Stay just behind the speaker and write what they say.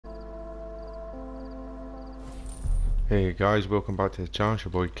Hey guys, welcome back to the channel. It's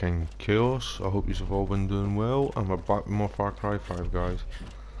your boy King-Khaos. I hope you've all been doing well, and we're back with more Far Cry 5, guys.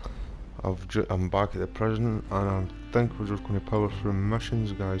 I'm back at the prison, and I think we're just going to power through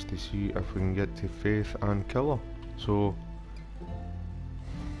missions, guys, to see if we can get to Faith and kill her. So,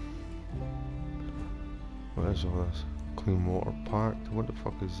 what is all this? Clean water pact? What the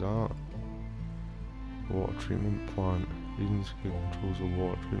fuck is that? Water treatment plant. Agency controls the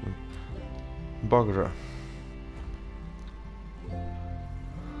water treatment. Bugger it.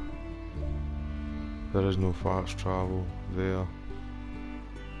 There is no fast travel there.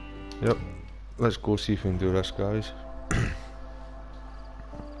 Yep, let's go see if we can do this, guys.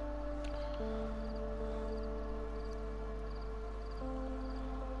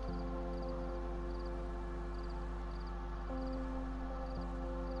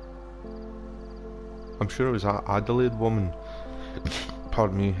 I'm sure it was that Adelaide woman,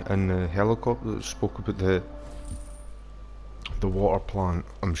 pardon me, in the helicopter that spoke about the water plant,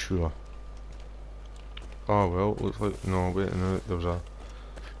 I'm sure. Oh well, looks like, no, wait a minute, there's a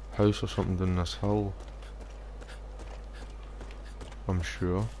house or something down this hill, I'm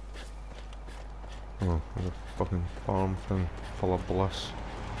sure. Oh, there's a fucking farm thing full of Bliss.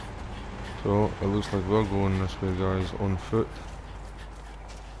 So, it looks like we're going this way, guys, on foot.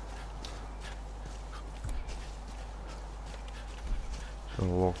 So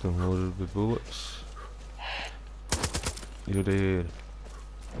locked and loaded with bullets. You're dead.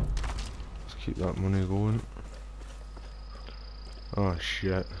 Let's keep that money going. Oh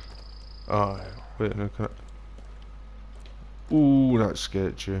shit. Oh, wait a minute, can I... Ooh, that's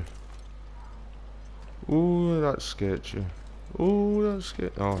sketchy. Ooh, that's sketchy. Ooh, that's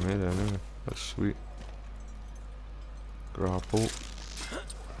sketchy. Oh, I made it anyway. That's sweet. Grapple.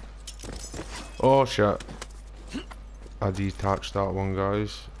 Oh shit. I detached that one,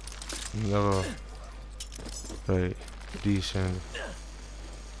 guys. Never. Right. Descend.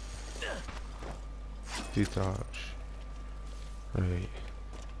 Detach. Right.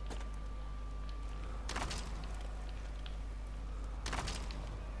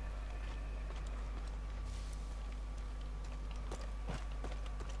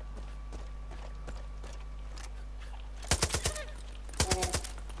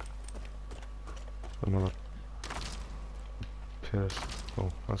 Another pissed. Oh,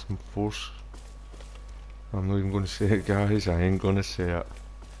 that's some force. I'm not even going to say it, guys. I ain't going to say it.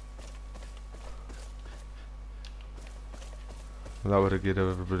 That would have given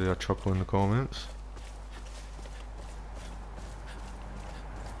everybody a chuckle in the comments.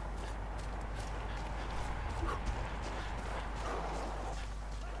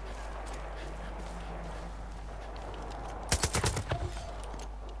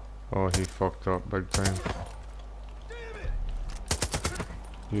 Oh, he fucked up big time.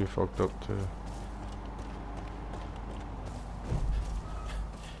 You fucked up too.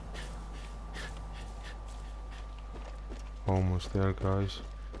 Almost there, guys.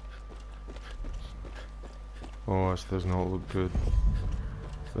 Oh, this does not look good.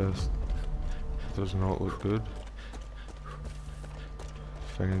 This does not look good.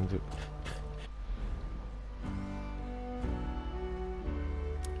 Find it.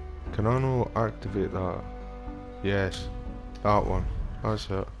 Can I not activate that? Yes, that one. That's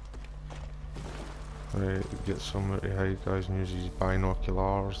it. Right, get somewhere to hide, guys, and use these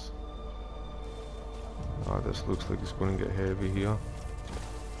binoculars. Ah, this looks like it's going to get heavy here.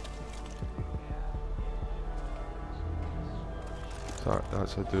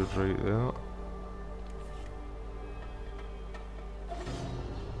 That's a dude right there.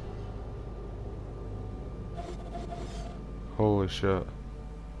 Holy shit.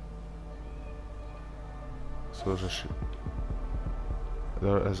 So there's a shit.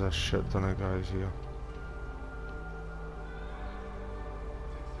 There is a shit ton of guys here.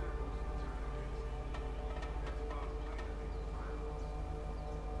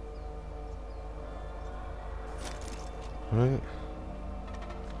 Right.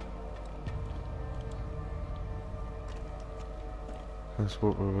 Let's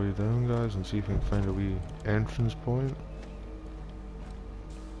work our way down, guys, and see if we can find a wee entrance point.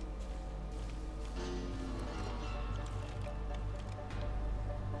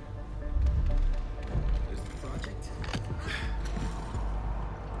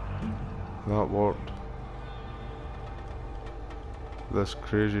 That worked. This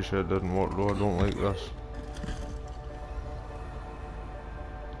crazy shit didn't work though, I don't like this.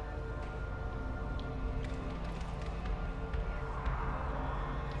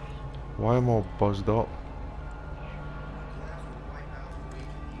 Why am I all buzzed up?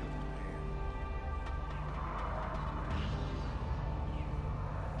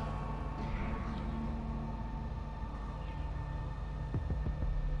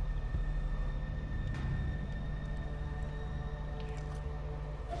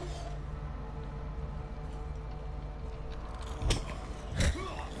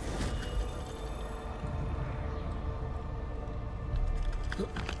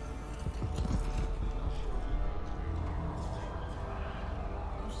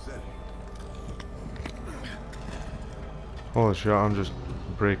 Holy shit, I'm just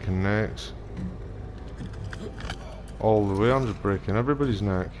breaking necks. All the way, I'm just breaking everybody's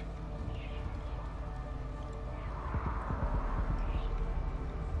neck.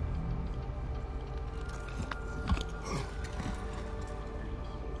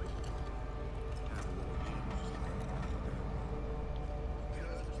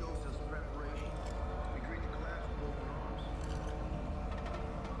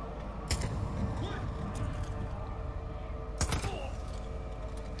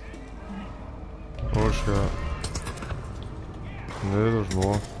 Oh shit. No, there's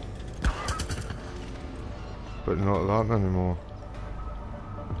more. But not that many more.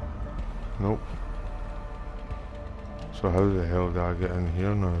 Nope. So how the hell did I get in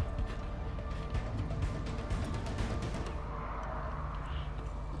here now?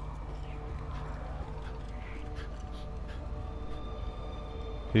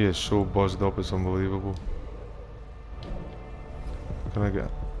 He is so buzzed up, it's unbelievable. Can I get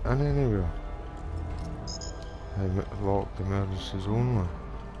in anywhere? Locked emergencies only.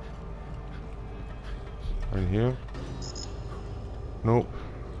 In here? Nope.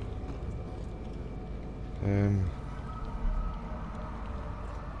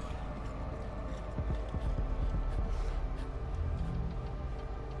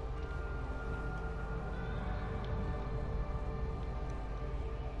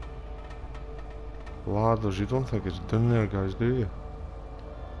 Ladders, you don't think it's down there, guys, do you?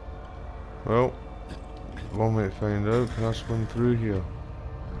 Well, one way to find out. Can I swim through here?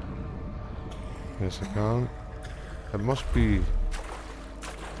 Yes, I can. It must be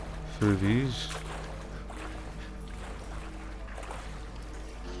through these.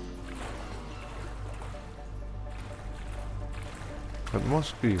 It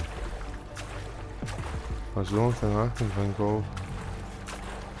must be. That's the only thing I can think of.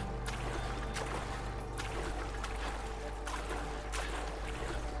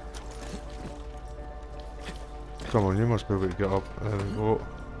 Come on, you must be able to get up. There we go.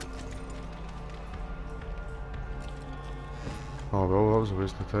 Oh well, that was a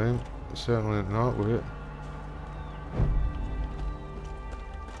waste of time. Certainly not, wait.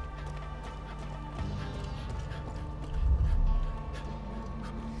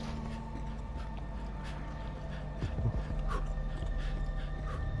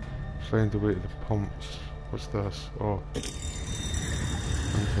 Find the way to the pumps. What's this? Oh.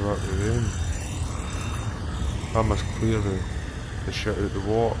 Interact with them. That must clear the shit out the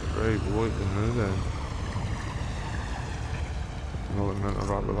water. Right, what can do then? No, I meant to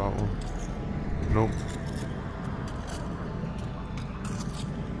interact with that one. Nope.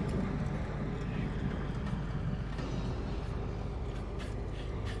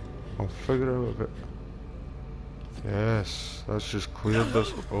 I'll figure out a bit. Yes, that's just cleared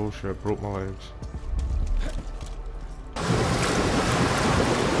this. Oh shit, I broke my legs.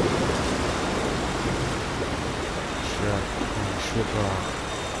 Shit that.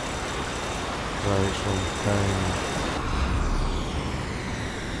 Right, so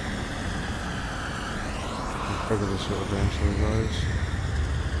I'll figure this out eventually, guys.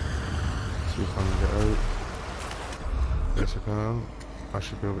 See if I can get out. Yes, I can. I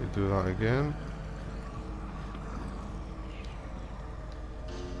should be able to do that again.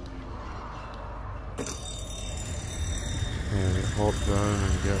 Yeah, hop down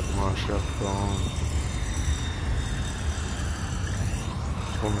and get my ship on.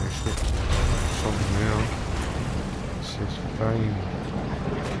 Something there. This is fine.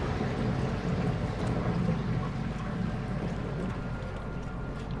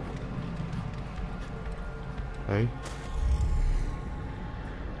 Hey.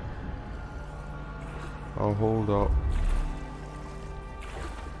 I'll hold up.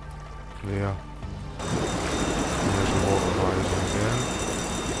 There. And there's a water rising again.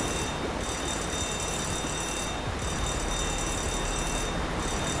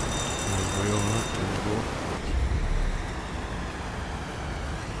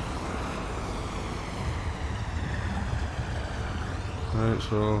 Right,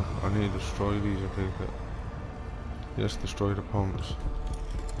 so I need to destroy these, I take it. Yes, destroy the pumps.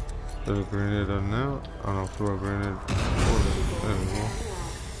 There's a grenade in there, and I'll throw a grenade. There we go.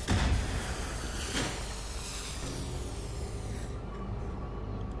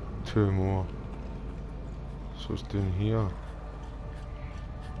 Two more. So it's down here.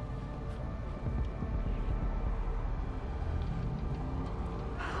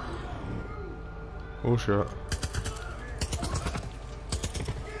 Oh shit.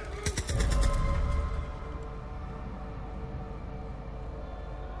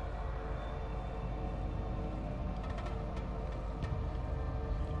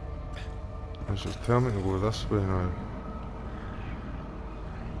 It's just telling me to go this way now.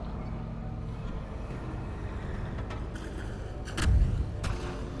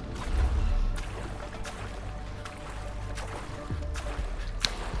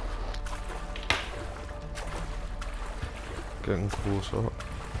 Getting closer.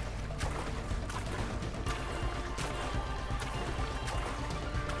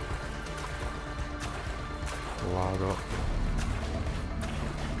 Lad up.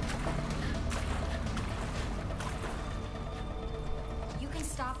 You can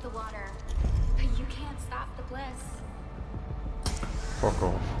stop the water, but you can't stop the bliss. Fuck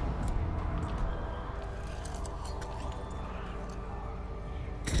off.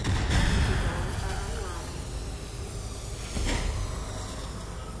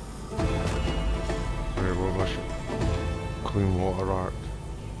 Right, well, that's clean water act.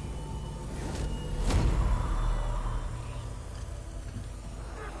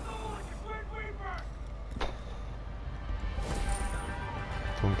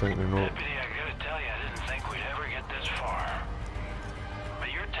 Don't think they know. Deputy, I gotta tell you, I didn't think we'd ever get this far. But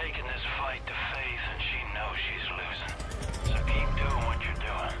you're taking this fight to Faith, and she knows she's losing. So keep doing what you're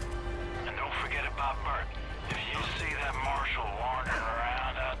doing. And don't forget about Bert. If you see that marshal wandering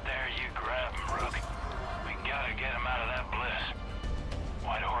around out there, you grab him, Rook. We gotta get him out of that Bliss.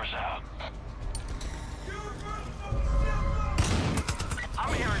 White horse out.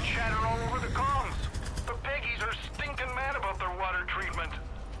 I'm hearing chatter all over the comms. The Peggies are stinking mad about their water treatment.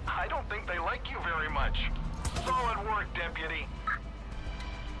 I don't think they like you very much. Solid work, Deputy.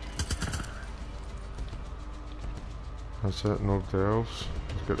 That's it, nobody else.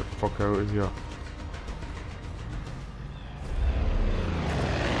 Let's get the fuck out of here.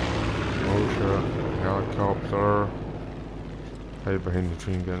 Oh shit, helicopter. Hide behind the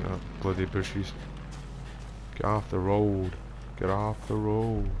tree and get into bloody bushes. Get off the road. Get off the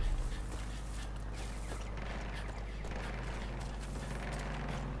road.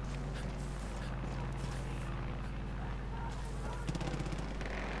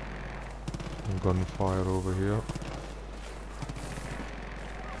 Gunfire over here.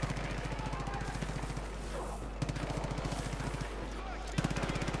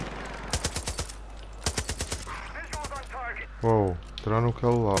 Whoa, did I not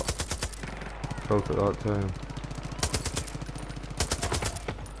kill that? Killed it that time.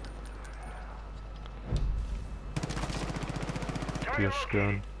 Deer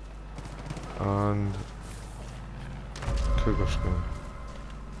skin. And cougar skin.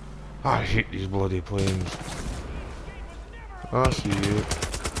 I hate these bloody planes. I see you.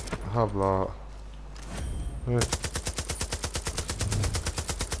 Have that. Right.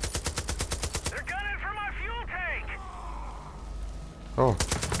 They're gunning for my fuel tank. Oh,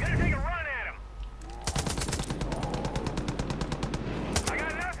 Gonna take a run at him. I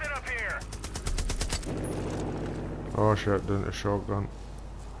got nothing up here. oh shit, didn't a shotgun.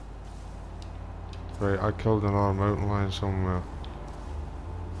 Right, I killed another mountain lion somewhere.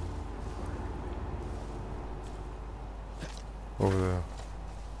 Over there.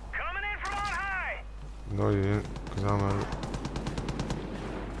 Coming in from on high. No you ain't, cause I'm out.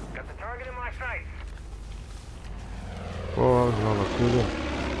 Got the target in my sights. Oh, that was another cougar.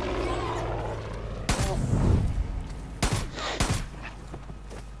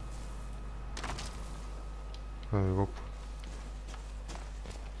 There we go.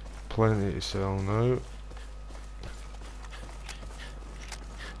 Plenty to sell now.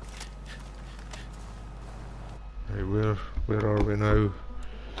 Right, where are we now?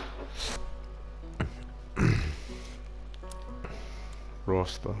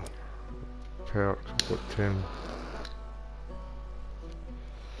 Roster. Perks, got 10.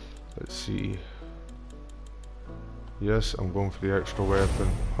 Let's see. Yes, I'm going for the extra weapon.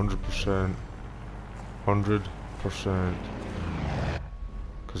 100%. 100%.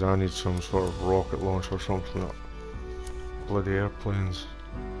 Because I need some sort of rocket launch or something. Like bloody airplanes.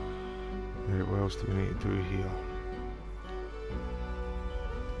 Right, what else do we need to do here?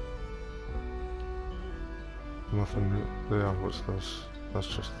 Nothing new there. What's this? That's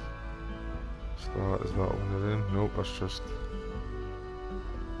just. Is that one of them? Nope, that's just.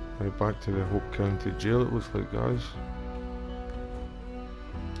 Right, back to the Hope County Jail it looks like, guys.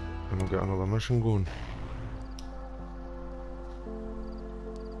 And we'll get another mission going.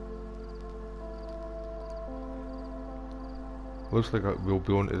 Looks like we'll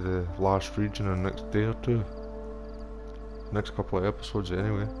be on to the last region in the next day or two. Next couple of episodes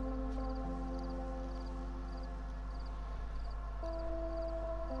anyway.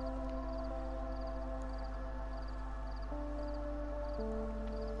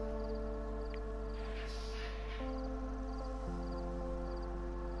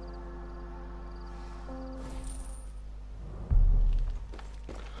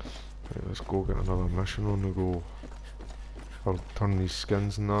 Let's go get another mission on the go. I'll turn these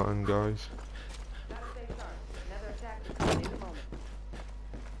skins and that in, guys.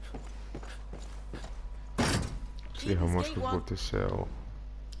 See how much we've got to sell.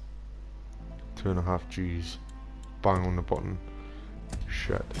 2.5 G's. Bang on the button.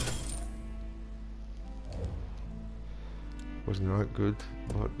 Shit. Wasn't that good,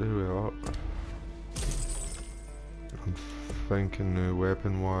 but there we are. I'm thinking now,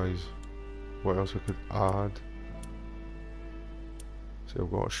 weapon wise, what else I could add. See, I've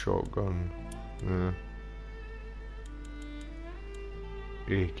got a shotgun.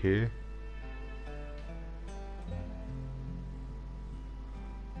 AK.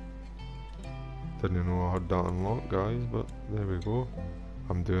 Didn't know I had that unlocked, guys, but there we go.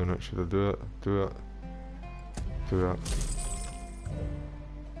 I'm doing it. Should I do it? Do it. Do it.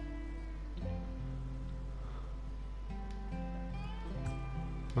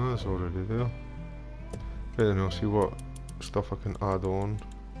 Oh, that's already there. But then I'll see what stuff I can add on.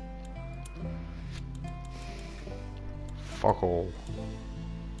 Fuck all.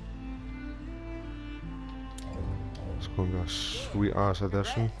 It's going to be a sweet ass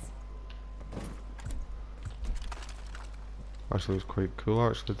addition. Actually, it was quite cool,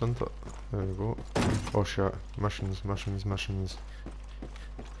 actually, didn't it? There we go. Oh shit. Missions, missions, missions.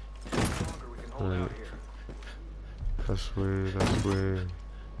 Right. This way, this way.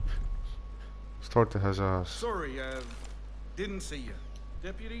 Start to his ass. Sorry, didn't see you.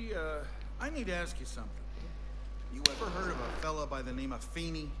 Deputy, I need to ask you something. You ever heard of a fella by the name of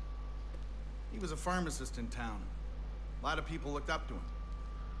Feeney? He was a pharmacist in town. A lot of people looked up to him.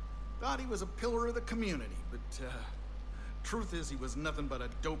 Thought he was a pillar of the community, but, truth is he was nothing but a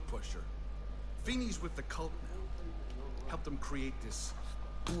dope pusher. Feeney's with the cult now. Helped him create this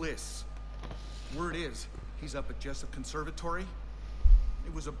Bliss. Word is, he's up at Jessup Conservatory.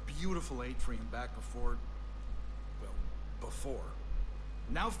 It was a beautiful atrium back before... well, before.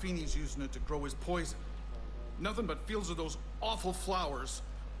 Now Feeney's using it to grow his poison. Nothing but fields of those awful flowers.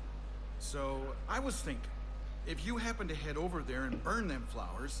 So, I was thinking, if you happen to head over there and burn them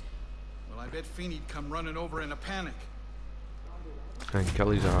flowers, well, I bet Feeney'd come running over in a panic. And kill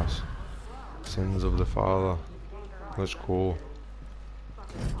his ass. Sins of the father. Let's go.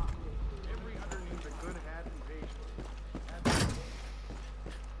 Every hunter needs a good hat and patience.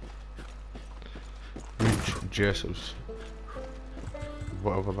 Reach Jessup's.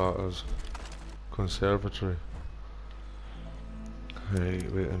 Whatever that is. Conservatory.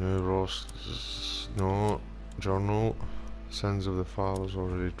 Right, wait a minute, Ross. No. Journal. Sins of the father's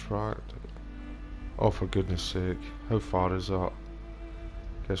already tracked. Oh, for goodness sake. How far is that?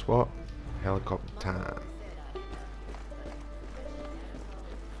 Guess what? Helicopter time.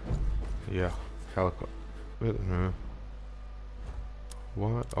 Yeah, helicopter. Wait a minute.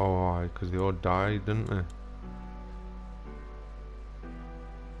 What? Oh, aye, because they all died, didn't they?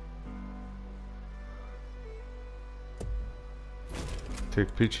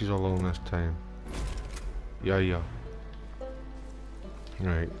 Take Peaches along this time. Yeah, yeah.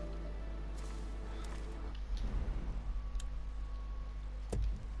 Right.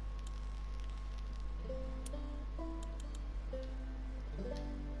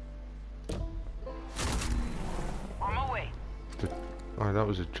 On my way. Aye, that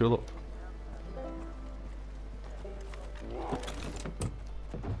was a tulip.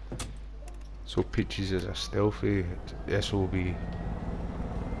 So Peaches is a stealthy SOB.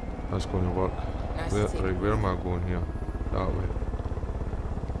 That's going to work. Where am I going here? That way.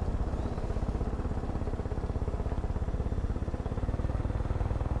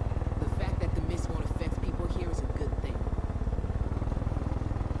 The fact that the mist won't affect people here is a good thing.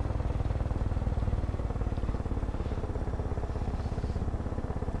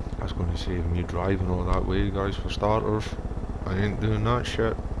 That's going to save me driving all that way, guys, for starters. I ain't doing that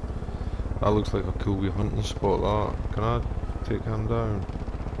shit. That looks like a cool wee hunting spot, that. Can I take him down?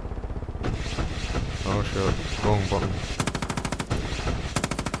 Oh shit, wrong button.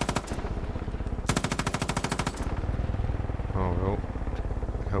 Oh well,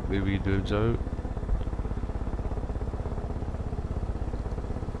 help the wee dudes out.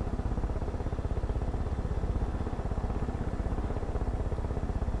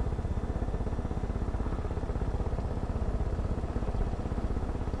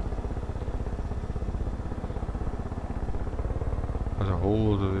 There's a whole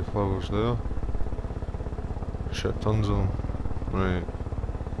load of the flowers there. Shit, tons of them. Right,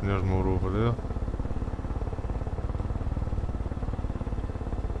 and there's more over there.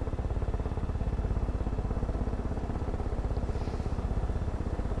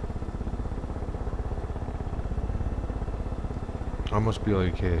 That must be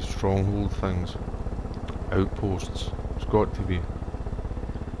like stronghold things. Outposts. It's got to be.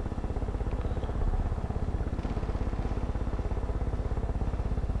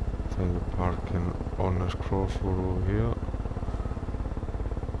 I think we're parking on this crossroad over here.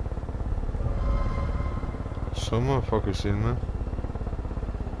 Some motherfucker seen me.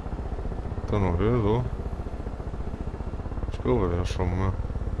 Don't know who though. Let's go over there somewhere.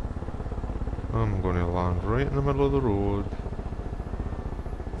 I'm gonna land right in the middle of the road.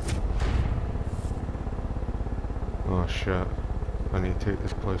 Oh shit. I need to take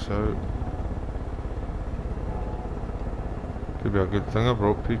this place out. Could be a good thing I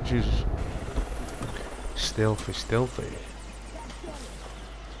brought peaches. Stealthy, stealthy.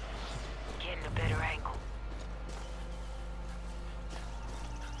 Getting a better angle.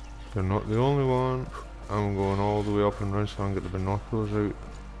 You're not the only one. I'm going all the way up and round so I can get the binoculars out.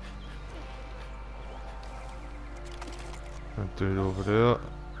 That dude over there.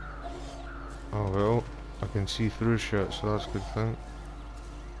 Oh well, I can see through shit, so that's a good thing.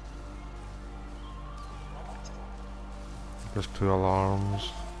 There's 2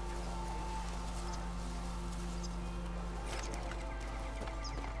 alarms.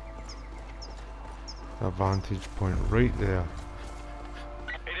 A vantage point right there.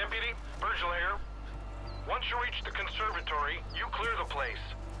 Hey, Deputy, Virgil here. Once you reach the conservatory, you clear the place.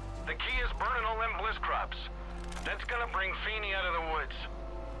 The key is burning all them Bliss crops. That's gonna bring Feeney out of the woods.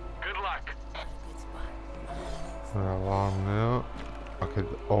 Good luck. An alarm there. I could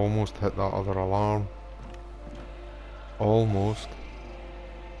almost hit that other alarm. Almost.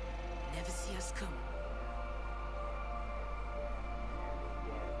 Never see us coming.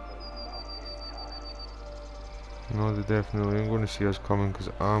 No, they definitely ain't going to see us coming because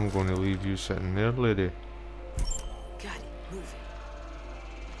I'm going to leave you sitting there, lady. Got it. Move it.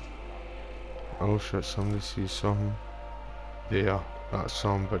 Oh shit, somebody sees something. There. That's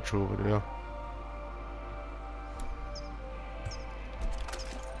some bitch over there.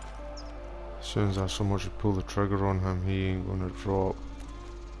 As soon as I so much as pull the trigger on him, he ain't going to drop.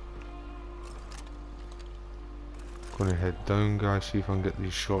 Gonna head down, guys, see if I can get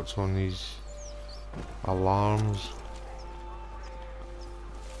these shots on these alarms.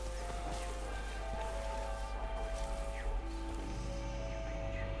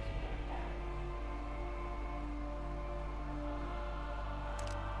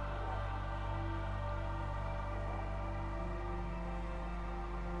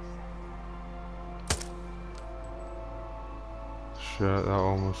 Shit, that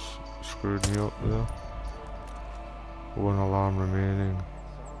almost screwed me up there. 1 alarm remaining.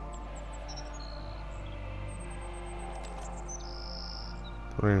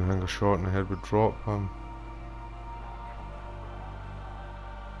 Don't even think a shot in the head would drop him.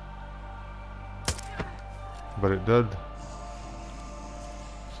 But it did.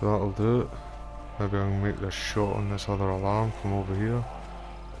 So that'll do it. Maybe I can make this shot on this other alarm from over here.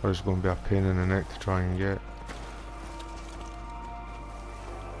 Or it's going to be a pain in the neck to try and get.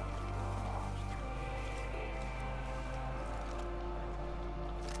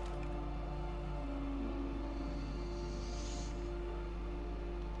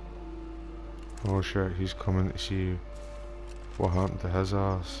 Oh shit, he's coming to see what happened to his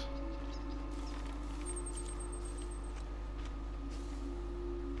ass.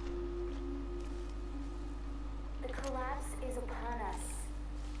 The collapse is upon us,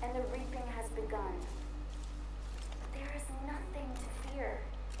 and the reaping has begun. There is nothing to fear.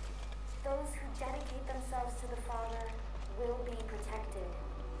 Those who dedicate themselves to the Father will be protected.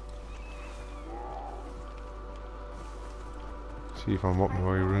 See if I'm up my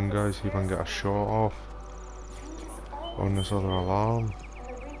way room, guys, see if I can get a shot off on this other alarm.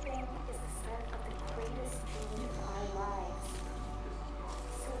 And the reaping is the start of the greatest change of our lives.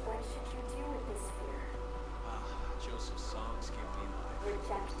 So what should you do with this fear? Joseph's songs give me life.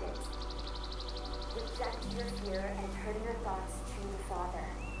 Reject it. Reject your fear and turn your thoughts to the Father.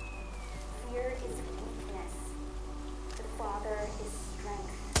 Fear is weakness. The Father is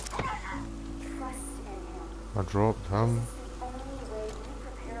strength. Trust in Him. I dropped him. This is the only way we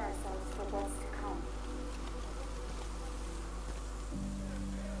prepare ourselves for what's to come.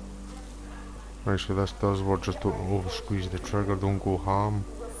 Right, so this does work, just don't over squeeze the trigger, don't go ham.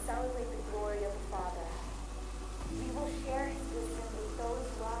 We will celebrate the glory of the Father. We will share His wisdom with those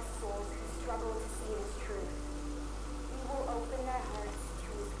lost souls who struggle to see His truth. We will open their hearts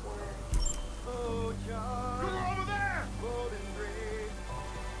to His word. Oh, John. Come over there! Golden Bridge.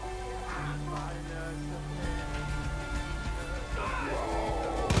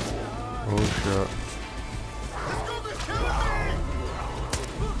 Oh shit. Let's go, they're killing me!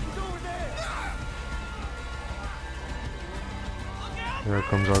 Look, he's over there! Here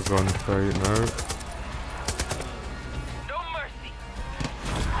comes our gunfight now. No mercy.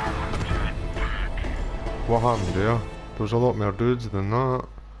 What happened there? There was a lot more dudes than that.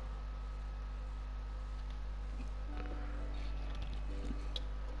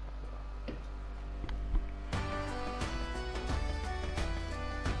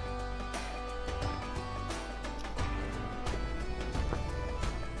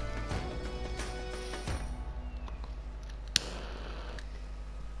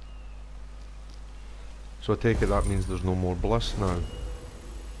 So I take it that means there's no more Bliss now.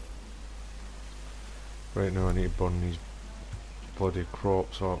 Right now I need to burn these bloody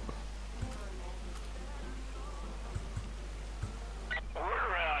crops up. Word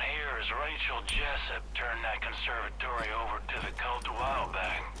around here is Rachel Jessup turned that conservatory over to the cult a while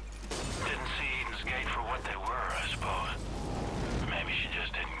back. Didn't see Eden's Gate for what they were, I suppose. Maybe she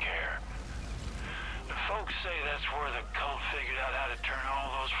just didn't care. The folks say that's where the cult figured out how to turn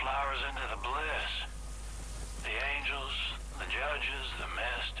all those flowers into the Bliss. The angels, the judges, the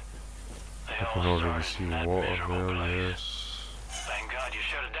mist. They I all can already started see in that water miserable there, place. yes. Thank God you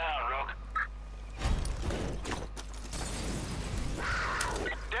shut it down, Rook.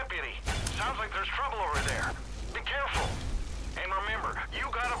 Deputy, sounds like there's trouble over there. Be careful. And remember, you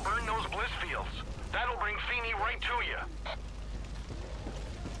gotta burn those Bliss fields. That'll bring Feeney right to you.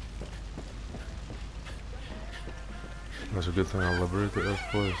 That's a good thing I liberated this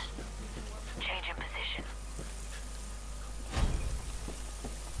place. Change in position.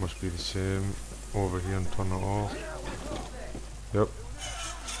 Must be the same over here and turn it off. Yep.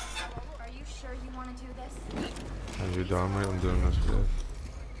 Are you sure you want to do this? And you're damn right I'm doing this with.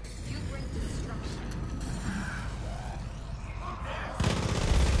 You bring destruction.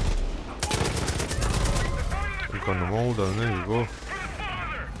 We've got them all down, there you go.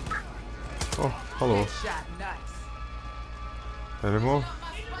 Oh, hello. Shot, nice. Any more?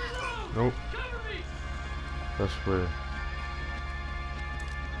 Nope. This way.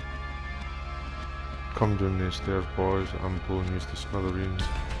 Come down these stairs, boys. I'm blowing you to smithereens.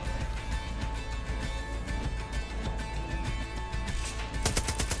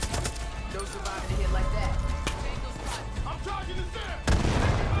 No surviving a hit like that.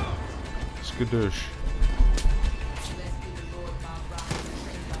 Skadoosh. Blessed be the Lord, my rock,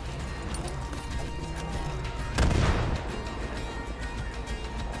 trained by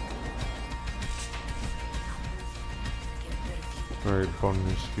Right, burn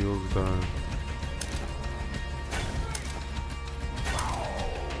these fields down.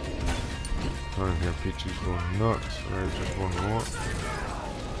 Down here, Peachy's going nuts. Right, just one more.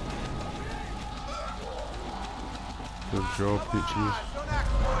 Good job,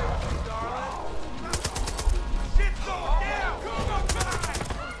 Peaches.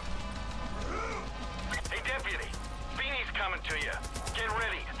 Hey, Deputy. Feeney's coming to you. Get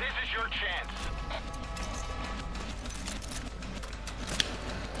ready. This is your chance.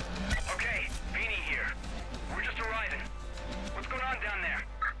 Okay, Feeney here. We're just arriving. What's going on down there?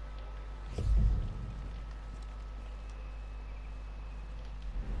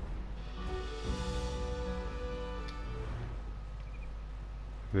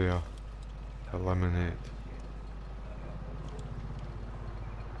 There. Eliminate.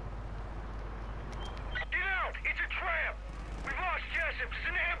 Get out! It's a trap! We've lost Jessup! It's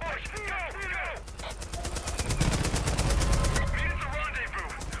an ambush! Go! Meet at the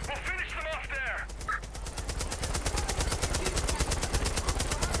rendezvous! We'll finish them off there!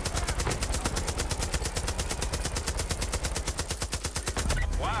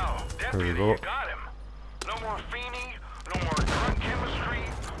 Wow! There you Deputy, go. you got him! No more Feeney, no more drug chemistry.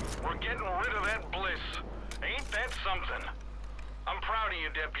 We're getting rid of that Bliss. Ain't that something? I'm proud of you,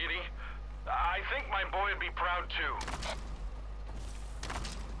 Deputy. I think my boy would be proud too.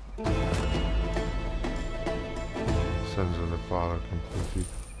 Sins of the Father completed.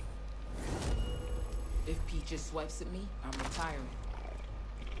 If Pete just swipes at me, I'm retiring.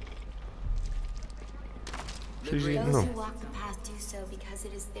 She's eating Those them. who walk the path do so because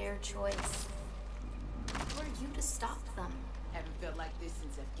it is their choice. Who are you to stop them? Haven't felt like this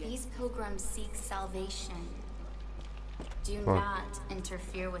since I've These pilgrims seek salvation. Do What? not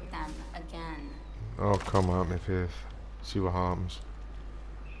interfere with them again. Oh, come at me, Faith. See what happens.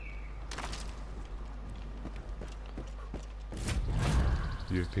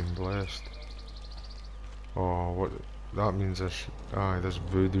 You've been blessed. Oh, what? That means this. Aye, this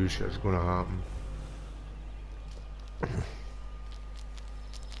voodoo shit's gonna happen.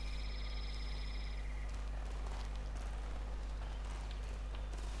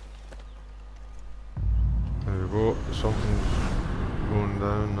 There we go. Something's going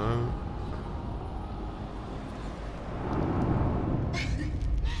down now.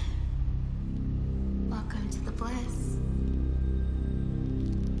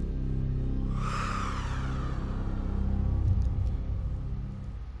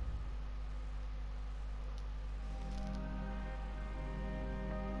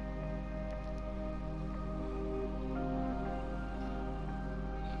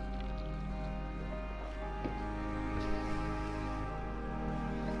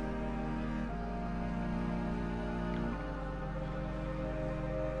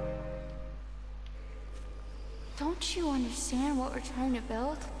 Don't you understand what we're trying to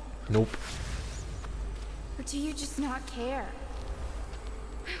build? Nope. Or do you just not care?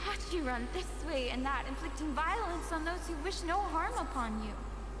 I watch you run this way and that, inflicting violence on those who wish no harm upon you.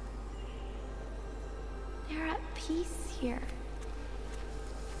 They're at peace here.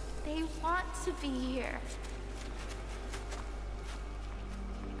 They want to be here.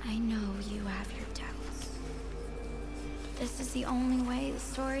 I know you have your doubts. This is the only way the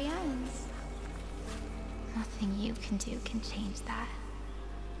story ends. Nothing you can do can change that.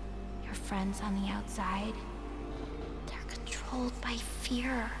 Your friends on the outside, they're controlled by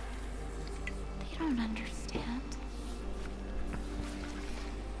fear. They don't understand.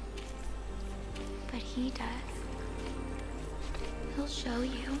 But he does. He'll show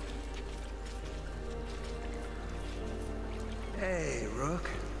you. Hey, Rook.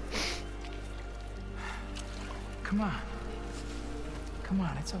 Come on. Come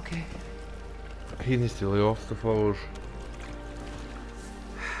on, it's okay. He needs to lay off the flowers.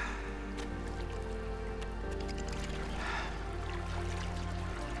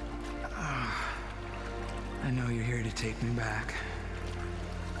 I know you're here to take me back.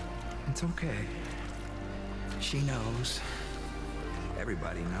 It's okay. She knows.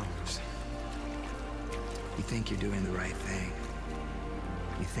 Everybody knows. You think you're doing the right thing.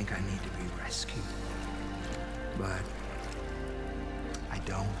 You think I need to be rescued. But I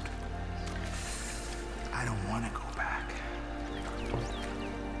don't. I don't want to go back.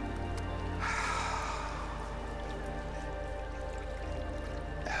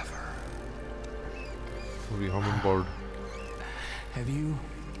 Ever. Maybe hummingbird. Have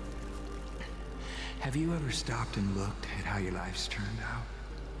you ever stopped and looked at how your life's turned out?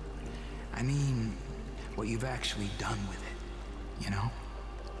 I mean, what you've actually done with it, you know?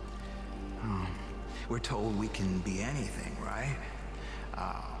 We're told we can be anything, right?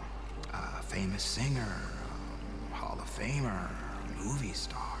 A famous singer, Hall of Famer, movie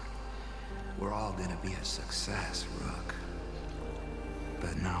star. We're all gonna be a success, Rook.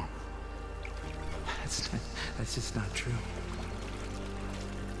 But no, that's just not true.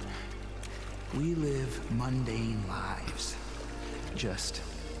 We live mundane lives, just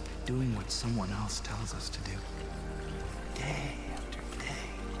doing what someone else tells us to do, day after day.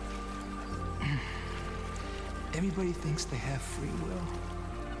 Everybody thinks they have free will,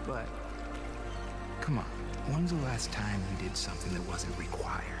 but come on, when's the last time you did something that wasn't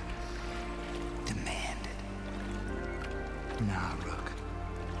required? Demanded? Nah, Rook.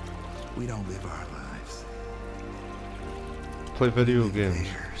 We don't live our lives. Play video We live games.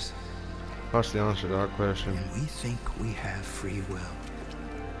 theirs. That's the answer to that question. And we think we have free will.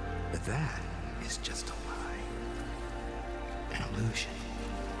 But that is just a lie. An illusion.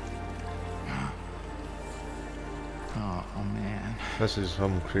 Huh? Oh man. This is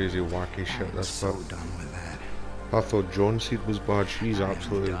some crazy wacky shit. I'm This so bit. done with that. I thought John Seed was bad. She's I am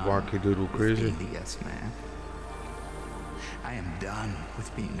absolutely done wacky doodle with crazy. being the yes man. I am done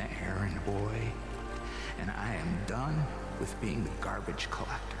with being the errand boy. And I am done with being the garbage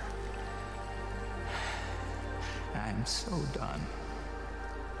collector. I am so done.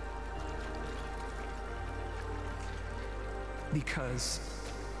 Because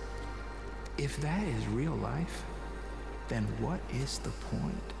if that is real life, then what is the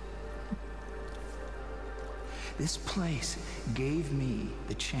point? This place gave me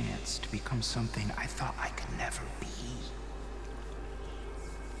the chance to become something I thought I could never be.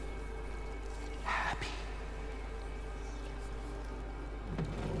 Happy.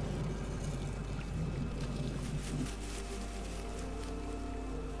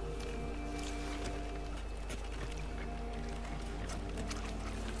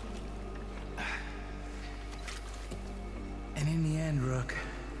 And in the end, Rook,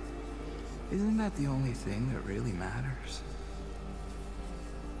 isn't that the only thing that really matters?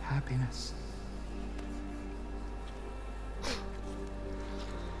 Happiness.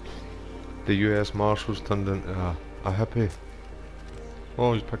 The US Marshals turned into a hippie.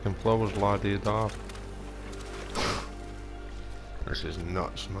 Oh, he's picking flowers, laddie daft. This is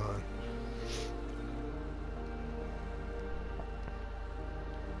nuts, man.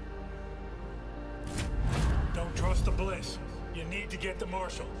 Don't trust the Bliss. You need to get the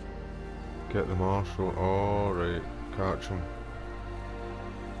Marshal. Get the Marshal. Alright, catch him.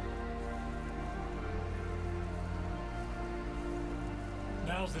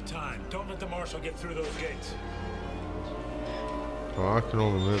 Now's the time. Don't let the Marshal get through those gates. Well, I can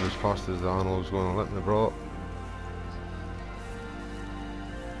only move as fast as the analog's going to let me, bro.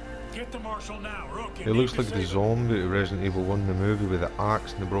 Get the Marshal now, Rook. He looks like the zombie to Resident Evil 1 the movie with the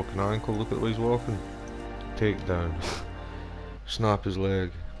axe and the broken ankle. Look at the way he's walking. Takedown. Snap his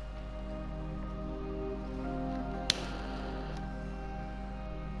leg.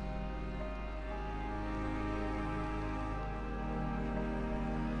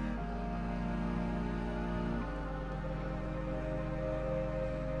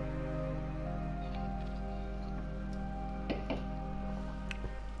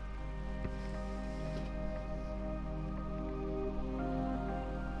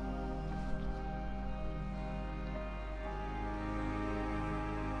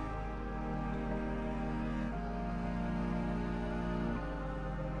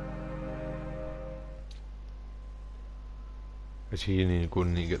 It's here, you need to go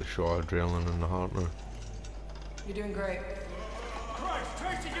and get the shot of adrenaline in the heart now. You're doing great. Christ,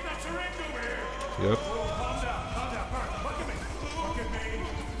 Tracy, get that syringe over here! Yep. Calm down, Bert. Look at me. Look at me.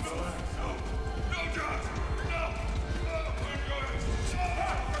 No drugs! No! For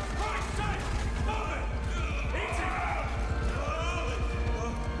Christ's sake! Move it! Easy!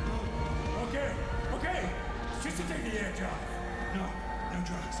 Okay. Just to take the edge off. No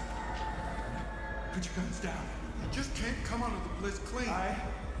drugs. Put your guns down. You just can't come out of the Bliss clean. I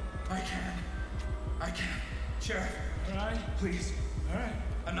can. Sheriff, All right? please. All right.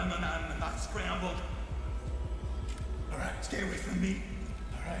 I'm not scrambled. All right. Stay away from me.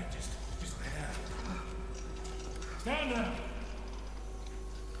 All right, just lay down. Stand down.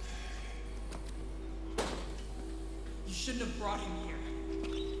 You shouldn't have brought him here.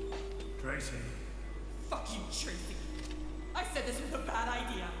 Tracy. Fuck you, Tracy. I said this was a bad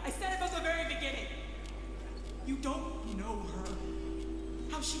idea. I said it from the very beginning. You don't know her.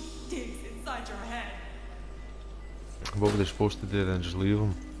 How she digs inside your head. What were they supposed to do then? Just leave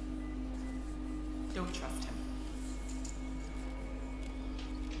him? Don't trust him.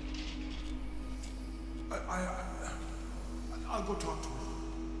 I'll go talk to her.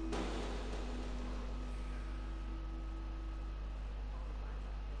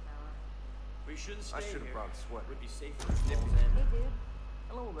 We shouldn't stay I should have here. brought a sweater. Would be safer if Nippy's in. Hey, dude.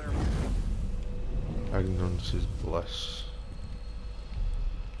 Hello there. Ignorance is bliss.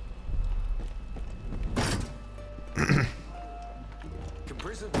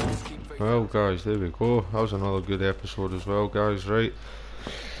 Well guys, there we go. That was another good episode as well guys, right?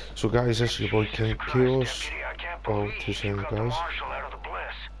 So guys, this is your boy King-Khaos. Oh, 2 seconds guys. Marshal out of the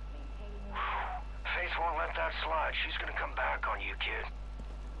Bliss. Faith won't let that slide. She's gonna come back on you, kid.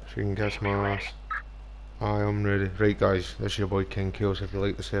 She can catch my ass. I'm ready. Right guys, this is your boy King-Khaos. If you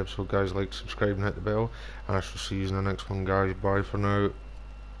like this episode guys, like, subscribe and hit the bell. And I shall see you in the next one guys. Bye for now.